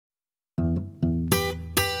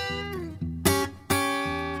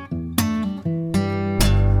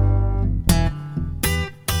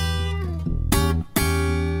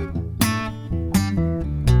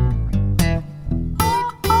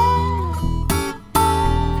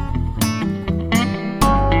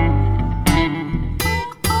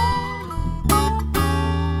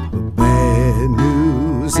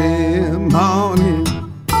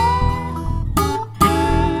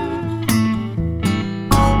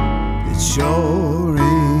sure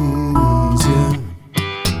ain't easier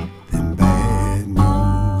than bad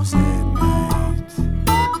news at night.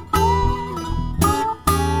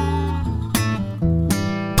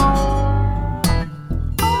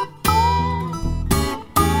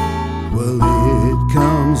 Well, it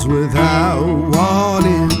comes without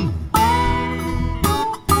warning.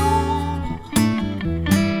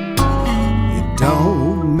 It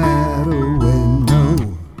don't matter when, no,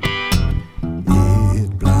 it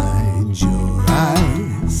blinds your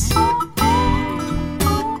eyes.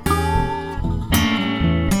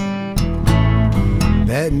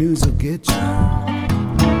 Bad news will get you,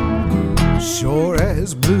 sure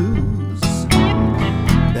as blues.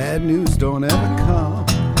 Bad news don't ever come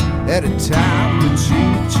at a time that you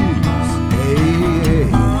choose. Hey, hey.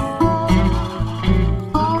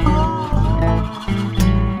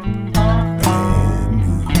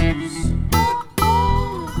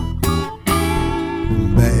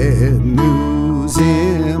 Bad news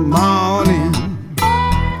in the morning.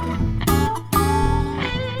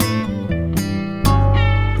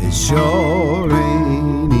 It sure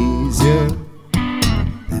ain't easier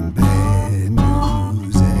than bad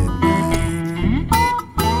news at night.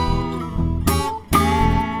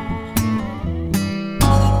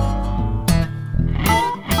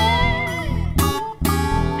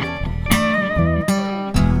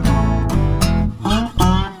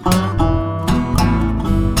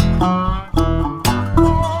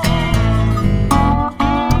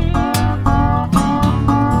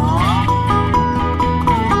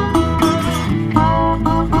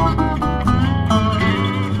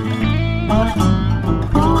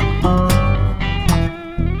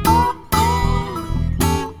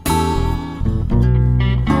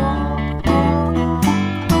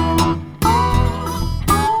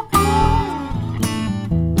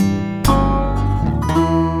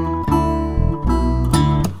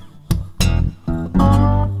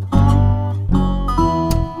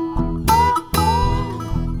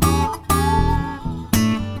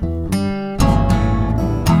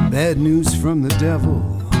 Bad news from the devil,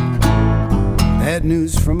 bad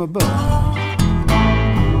news from above.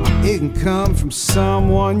 It can come from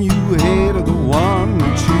someone you hate or the one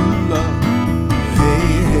that you love.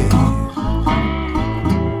 Hey, hey.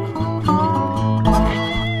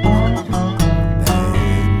 Bad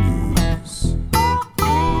news.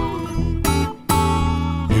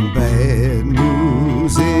 And bad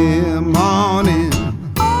news in the morning.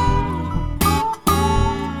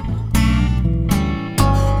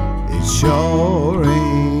 Sure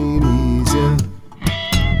ain't